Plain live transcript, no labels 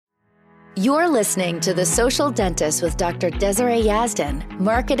You're listening to The Social Dentist with Dr. Desiree Yazdan,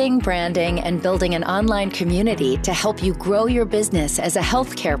 marketing, branding, and building an online community to help you grow your business as a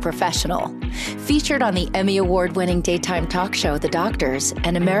healthcare professional. Featured on the Emmy Award-winning daytime talk show, The Doctors,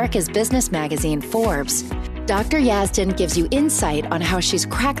 and America's Business magazine, Forbes, Dr. Yazdan gives you insight on how she's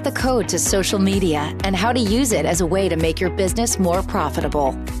cracked the code to social media and how to use it as a way to make your business more profitable.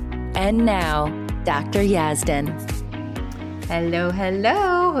 And now, Dr. Yazdan. Hello.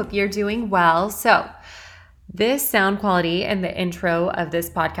 Hope you're doing well. So this sound quality in the intro of this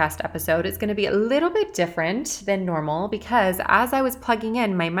podcast episode is going to be a little bit different than normal because as I was plugging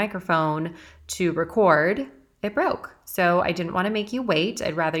in my microphone to record, it broke. So I didn't want to make you wait.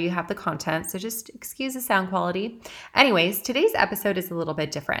 I'd rather you have the content. So just excuse the sound quality. Anyways, today's episode is a little bit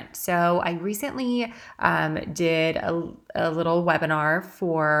different. So I recently did a little webinar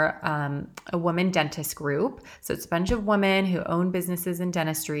for a woman dentist group. So it's a bunch of women who own businesses in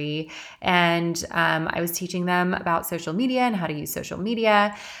dentistry. And I was teaching them about social media and how to use social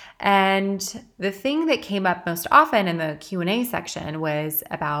media. And the thing that came up most often in the Q&A section was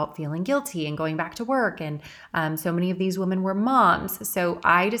about feeling guilty and going back to work. And so many of these women were moms. So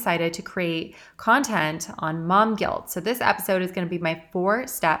I decided to create content on mom guilt. So this episode is going to be my 4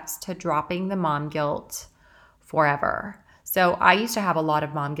 steps to dropping the mom guilt forever. So I used to have a lot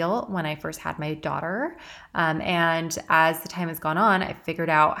of mom guilt when I first had my daughter. And as the time has gone on, I figured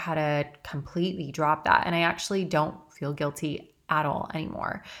out how to completely drop that. And I actually don't feel guilty at all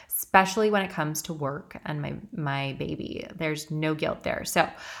anymore, especially when it comes to work and my baby. There's no guilt there. So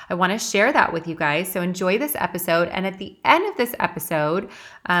I want to share that with you guys. So enjoy this episode. And at the end of this episode,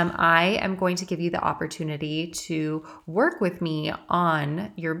 I am going to give you the opportunity to work with me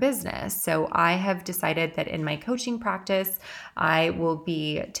on your business. So I have decided that in my coaching practice, I will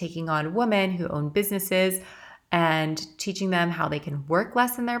be taking on women who own businesses and teaching them how they can work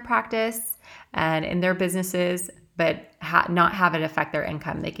less in their practice and in their businesses, but not have it affect their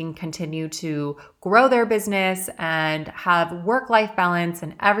income. They can continue to grow their business and have work-life balance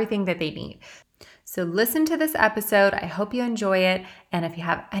and everything that they need. So listen to this episode. I hope you enjoy it. And if you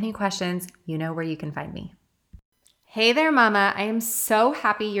have any questions, you know where you can find me. Hey there, mama. I am so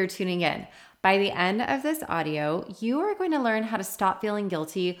happy you're tuning in. By the end of this audio, you are going to learn how to stop feeling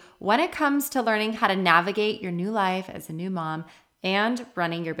guilty when it comes to learning how to navigate your new life as a new mom and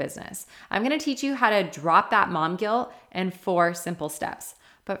running your business. I'm going to teach you how to drop that mom guilt in 4 simple steps.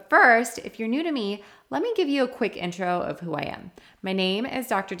 But first, if you're new to me, let me give you a quick intro of who I am. My name is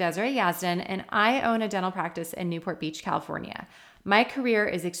Dr. Desiree Yazdan, and I own a dental practice in Newport Beach, California. My career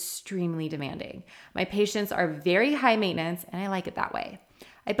is extremely demanding. My patients are very high maintenance, and I like it that way.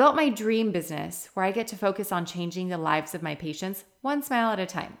 I built my dream business where I get to focus on changing the lives of my patients one smile at a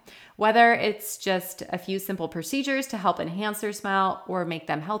time. Whether it's just a few simple procedures to help enhance their smile or make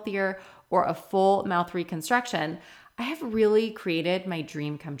them healthier, or a full mouth reconstruction, I have really created my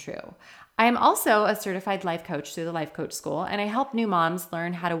dream come true. I am also a certified life coach through the Life Coach School, and I help new moms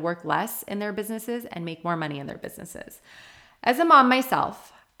learn how to work less in their businesses and make more money in their businesses. As a mom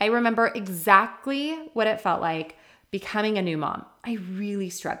myself, I remember exactly what it felt like becoming a new mom. I really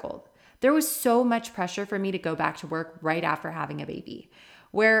struggled. There was so much pressure for me to go back to work right after having a baby.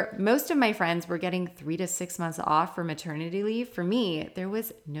 Where most of my friends were getting 3 to 6 months off for maternity leave, for me, there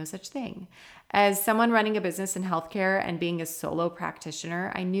was no such thing. As someone running a business in healthcare and being a solo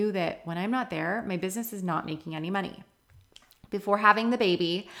practitioner, I knew that when I'm not there, my business is not making any money. Before having the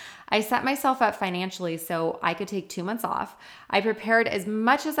baby, I set myself up financially so I could take 2 months off. I prepared as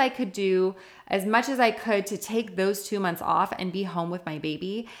much as I could to take those 2 months off and be home with my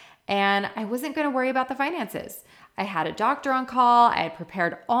baby. And I wasn't going to worry about the finances. I had a doctor on call. I had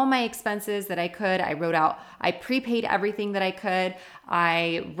prepared all my expenses that I could. I prepaid everything that I could.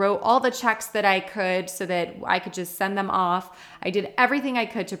 I wrote all the checks that I could so that I could just send them off. I did everything I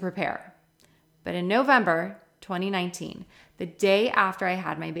could to prepare. But in November 2019, the day after I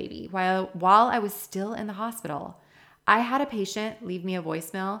had my baby, while I was still in the hospital, I had a patient leave me a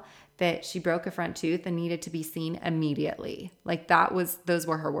voicemail that she broke a front tooth and needed to be seen immediately. Those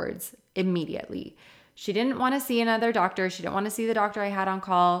were her words, immediately. She didn't want to see another doctor. She didn't want to see the doctor I had on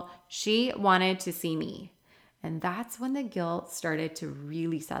call. She wanted to see me. And that's when the guilt started to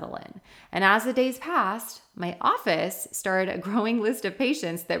really settle in. And as the days passed, my office started a growing list of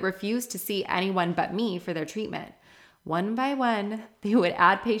patients that refused to see anyone but me for their treatment. One by one, they would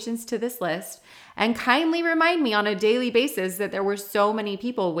add patients to this list and kindly remind me on a daily basis that there were so many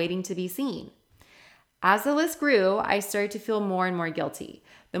people waiting to be seen. As the list grew, I started to feel more and more guilty.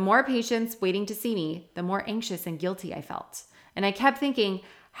 The more patients waiting to see me, the more anxious and guilty I felt. And I kept thinking,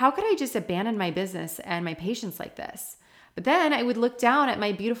 how could I just abandon my business and my patients like this? But then I would look down at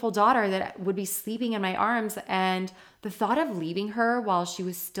my beautiful daughter that would be sleeping in my arms, and the thought of leaving her while she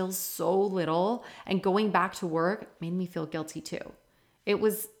was still so little and going back to work made me feel guilty too. It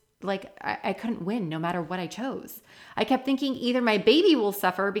was like I couldn't win no matter what I chose. I kept thinking either my baby will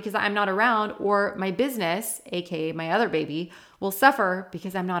suffer because I'm not around, or my business, aka my other baby, will suffer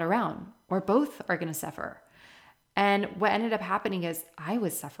because I'm not around, or both are going to suffer. And what ended up happening is I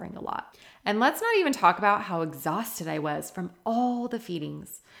was suffering a lot. And let's not even talk about how exhausted I was from all the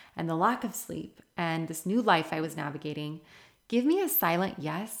feedings and the lack of sleep and this new life I was navigating. Give me a silent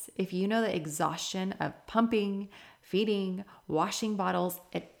yes if you know the exhaustion of pumping, feeding, washing bottles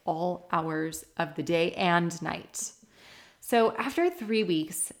at all hours of the day and night. So after 3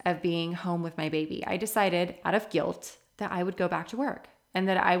 weeks of being home with my baby, I decided out of guilt that I would go back to work and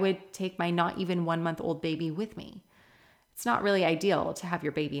that I would take my not even 1 month old baby with me. It's not really ideal to have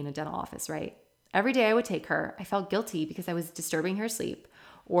your baby in a dental office, right? Every day I would take her, I felt guilty because I was disturbing her sleep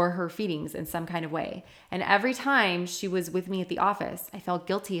or her feedings in some kind of way. And every time she was with me at the office, I felt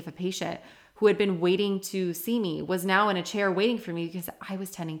guilty if a patient who had been waiting to see me was now in a chair waiting for me because I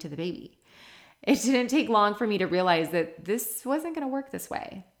was tending to the baby. It didn't take long for me to realize that this wasn't going to work this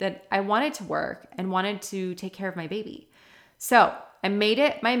way, that I wanted to work and wanted to take care of my baby. So I made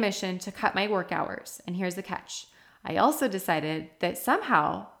it my mission to cut my work hours. And here's the catch. I also decided that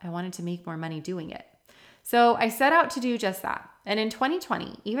somehow I wanted to make more money doing it. So I set out to do just that. And in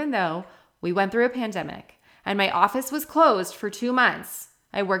 2020, even though we went through a pandemic and my office was closed for 2 months,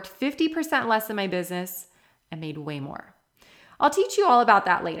 I worked 50% less in my business and made way more. I'll teach you all about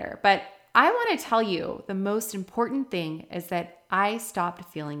that later, but I want to tell you the most important thing is that I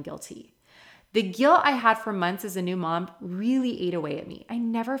stopped feeling guilty. The guilt I had for months as a new mom really ate away at me. I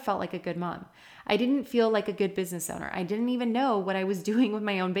never felt like a good mom. I didn't feel like a good business owner. I didn't even know what I was doing with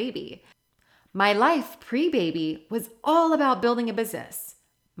my own baby. My life pre-baby was all about building a business.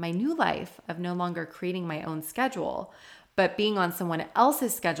 My new life of no longer creating my own schedule, but being on someone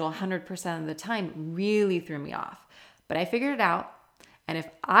else's schedule 100% of the time really threw me off. But I figured it out. And if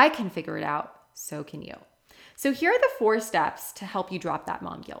I can figure it out, so can you. So here are the 4 steps to help you drop that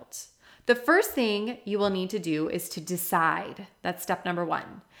mom guilt. The first thing you will need to do is to decide. That's step number 1.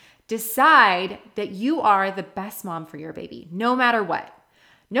 Decide that you are the best mom for your baby, no matter what.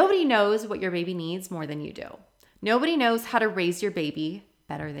 Nobody knows what your baby needs more than you do. Nobody knows how to raise your baby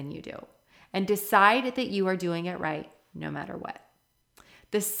better than you do. And decide that you are doing it right, no matter what.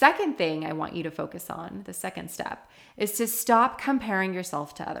 The second thing I want you to focus on, the second step, is to stop comparing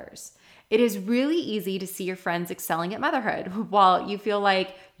yourself to others. It is really easy to see your friends excelling at motherhood while you feel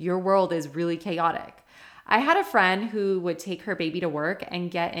like your world is really chaotic. I had a friend who would take her baby to work and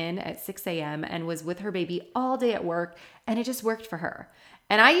get in at 6 a.m. and was with her baby all day at work, and it just worked for her.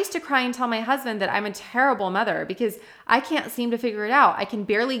 And I used to cry and tell my husband that I'm a terrible mother because I can't seem to figure it out. I can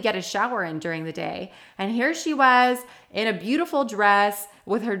barely get a shower in during the day. And here she was in a beautiful dress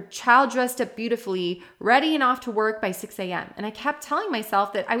with her child dressed up beautifully, ready and off to work by 6 a.m. And I kept telling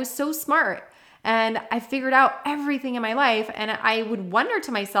myself that I was so smart and I figured out everything in my life. And I would wonder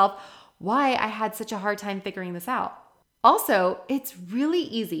to myself why I had such a hard time figuring this out. Also, it's really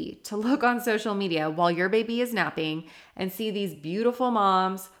easy to look on social media while your baby is napping and see these beautiful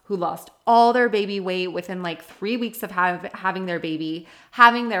moms who lost all their baby weight within like 3 weeks of having their baby,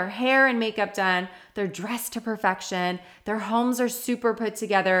 having their hair and makeup done, they're dressed to perfection, their homes are super put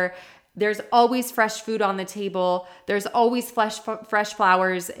together, there's always fresh food on the table, there's always fresh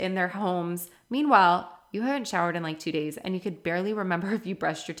flowers in their homes. Meanwhile, you haven't showered in like 2 days and you could barely remember if you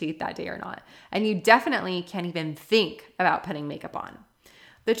brushed your teeth that day or not. And you definitely can't even think about putting makeup on.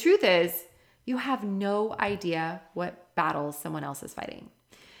 The truth is, you have no idea what battles someone else is fighting.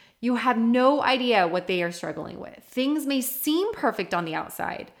 You have no idea what they are struggling with. Things may seem perfect on the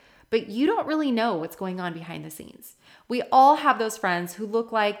outside, but you don't really know what's going on behind the scenes. We all have those friends who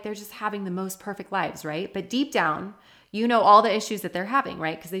look like they're just having the most perfect lives, right? But deep down, you know all the issues that they're having,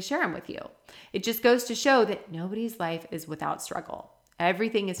 right? Because they share them with you. It just goes to show that nobody's life is without struggle.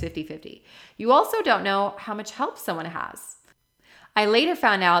 Everything is 50-50. You also don't know how much help someone has. I later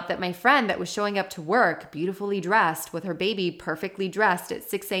found out that my friend that was showing up to work beautifully dressed with her baby perfectly dressed at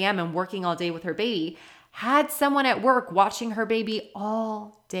 6 a.m. and working all day with her baby had someone at work watching her baby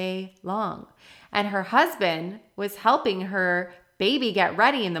all day long. And her husband was helping her baby get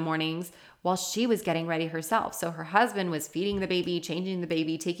ready in the mornings while she was getting ready herself. So her husband was feeding the baby, changing the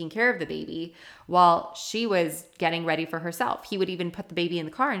baby, taking care of the baby while she was getting ready for herself. He would even put the baby in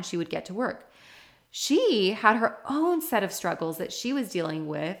the car and she would get to work. She had her own set of struggles that she was dealing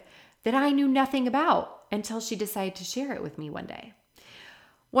with that I knew nothing about until she decided to share it with me one day.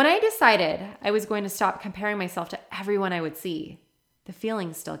 When I decided I was going to stop comparing myself to everyone I would see, the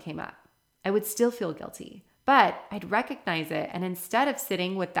feelings still came up. I would still feel guilty, but I'd recognize it. And instead of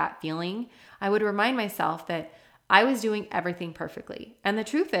sitting with that feeling, I would remind myself that I was doing everything perfectly. And the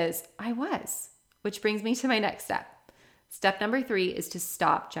truth is, I was, which brings me to my next step. Step number 3 is to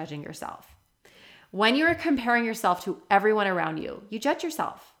stop judging yourself. When you're comparing yourself to everyone around you, you judge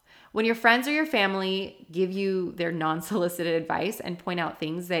yourself. When your friends or your family give you their non-solicited advice and point out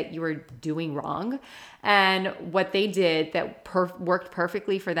things that you are doing wrong and what they did that worked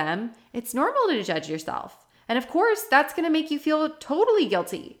perfectly for them, it's normal to judge yourself. And of course, that's going to make you feel totally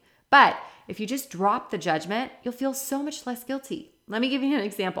guilty. But if you just drop the judgment, you'll feel so much less guilty. Let me give you an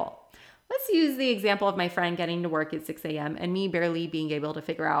example. Let's use the example of my friend getting to work at 6 a.m. and me barely being able to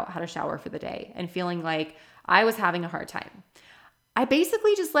figure out how to shower for the day and feeling like I was having a hard time. I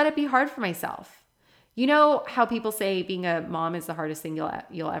basically just let it be hard for myself. You know how people say being a mom is the hardest thing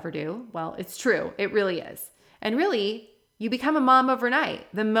you'll ever do? Well, it's true. It really is. And really, you become a mom overnight.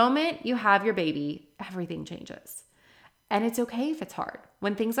 The moment you have your baby, everything changes. And it's okay if it's hard.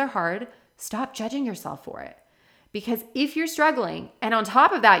 When things are hard, stop judging yourself for it. Because if you're struggling, and on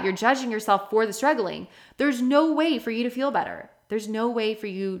top of that, you're judging yourself for the struggling, there's no way for you to feel better. There's no way for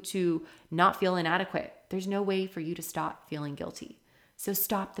you to not feel inadequate. There's no way for you to stop feeling guilty. So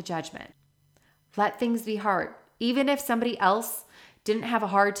stop the judgment. Let things be hard. Even if somebody else didn't have a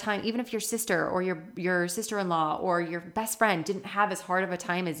hard time, even if your sister or your sister-in-law or your best friend didn't have as hard of a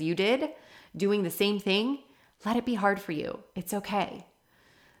time as you did doing the same thing, let it be hard for you. It's okay.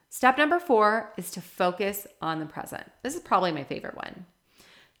 Step number 4 is to focus on the present. This is probably my favorite one.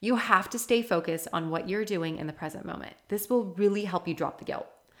 You have to stay focused on what you're doing in the present moment. This will really help you drop the guilt.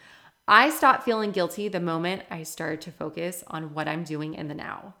 I stopped feeling guilty the moment I started to focus on what I'm doing in the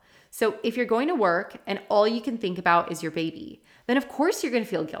now. So if you're going to work and all you can think about is your baby, then of course you're going to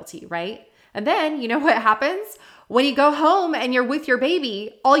feel guilty, right? And then you know what happens? When you go home and you're with your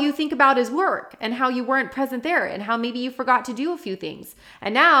baby, all you think about is work and how you weren't present there and how maybe you forgot to do a few things.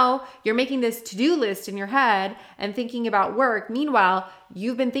 And now you're making this to-do list in your head and thinking about work. Meanwhile,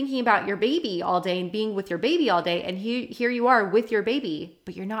 you've been thinking about your baby all day and being with your baby all day. And here you are with your baby,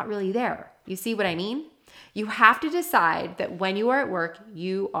 but you're not really there. You see what I mean? You have to decide that when you are at work,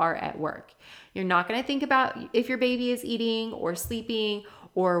 you are at work. You're not going to think about if your baby is eating or sleeping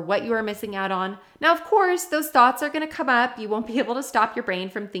or what you are missing out on. Now, of course, those thoughts are going to come up. You won't be able to stop your brain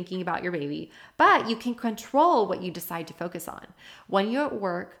from thinking about your baby, but you can control what you decide to focus on. When you're at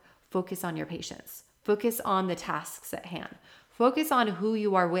work, focus on your patients. Focus on the tasks at hand. Focus on who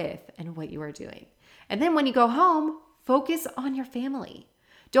you are with and what you are doing. And then when you go home, focus on your family.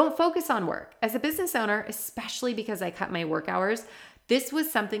 Don't focus on work. As a business owner, especially because I cut my work hours, this was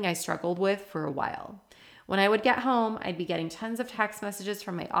something I struggled with for a while. When I would get home, I'd be getting tons of text messages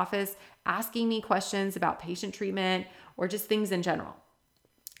from my office asking me questions about patient treatment or just things in general.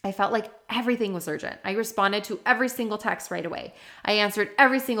 I felt like everything was urgent. I responded to every single text right away. I answered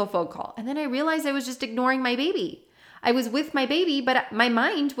every single phone call. And then I realized I was just ignoring my baby. I was with my baby, but my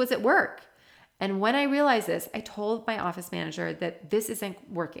mind was at work. And when I realized this, I told my office manager that this isn't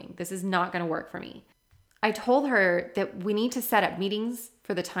working. This is not going to work for me. I told her that we need to set up meetings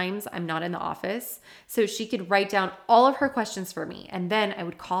for the times I'm not in the office so she could write down all of her questions for me. And then I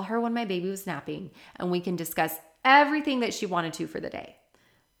would call her when my baby was napping and we can discuss everything that she wanted to for the day.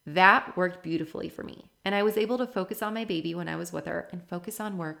 That worked beautifully for me. And I was able to focus on my baby when I was with her and focus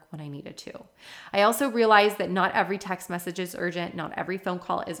on work when I needed to. I also realized that not every text message is urgent. Not every phone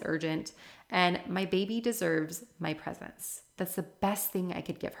call is urgent. And my baby deserves my presence. That's the best thing I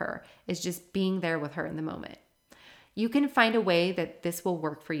could give her, is just being there with her in the moment. You can find a way that this will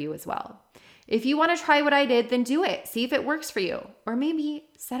work for you as well. If you want to try what I did, then do it. See if it works for you. Or maybe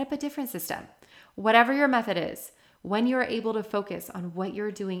set up a different system. Whatever your method is, when you're able to focus on what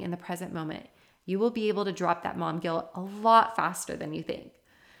you're doing in the present moment, you will be able to drop that mom guilt a lot faster than you think.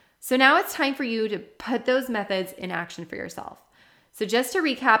 So now it's time for you to put those methods in action for yourself. So just to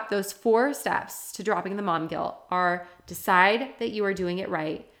recap, those 4 steps to dropping the mom guilt are: decide that you are doing it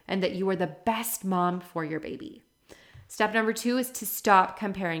right and that you are the best mom for your baby. Step number 2 is to stop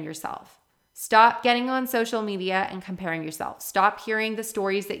comparing yourself. Stop getting on social media and comparing yourself. Stop hearing the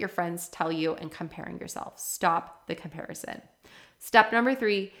stories that your friends tell you and comparing yourself. Stop the comparison. Step number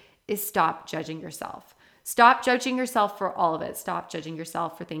 3 is stop judging yourself. Stop judging yourself for all of it. Stop judging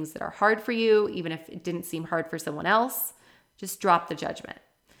yourself for things that are hard for you, even if it didn't seem hard for someone else. Just drop the judgment.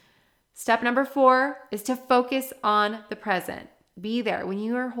 Step number 4 is to focus on the present. Be there. When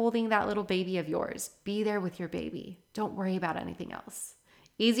you are holding that little baby of yours, be there with your baby. Don't worry about anything else.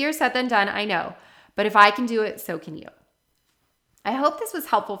 Easier said than done, I know. But if I can do it, so can you. I hope this was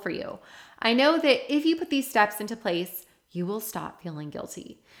helpful for you. I know that if you put these steps into place, you will stop feeling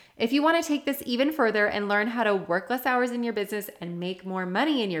guilty. If you want to take this even further and learn how to work less hours in your business and make more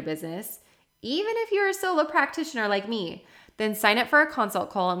money in your business, even if you're a solo practitioner like me, then sign up for a consult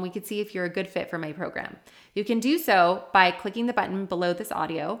call and we can see if you're a good fit for my program. You can do so by clicking the button below this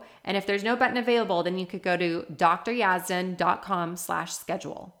audio. And if there's no button available, then you could go to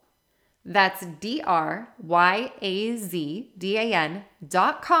dryazdan.com/schedule. That's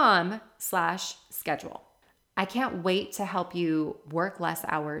DRYAZDAN.com/schedule. I can't wait to help you work less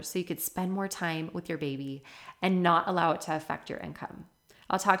hours so you could spend more time with your baby and not allow it to affect your income.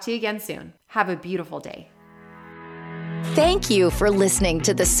 I'll talk to you again soon. Have a beautiful day. Thank you for listening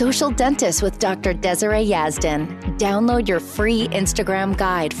to The Social Dentist with Dr. Desiree Yazdan. Download your free Instagram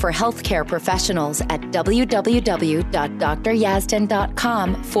guide for healthcare professionals at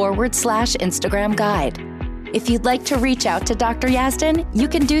www.dryazdan.com/Instagram guide. If you'd like to reach out to Dr. Yazdan, you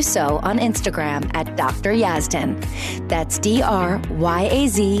can do so on Instagram at Dr. Yazdan. That's DRYAZDAN.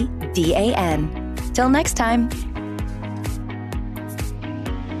 Till next time.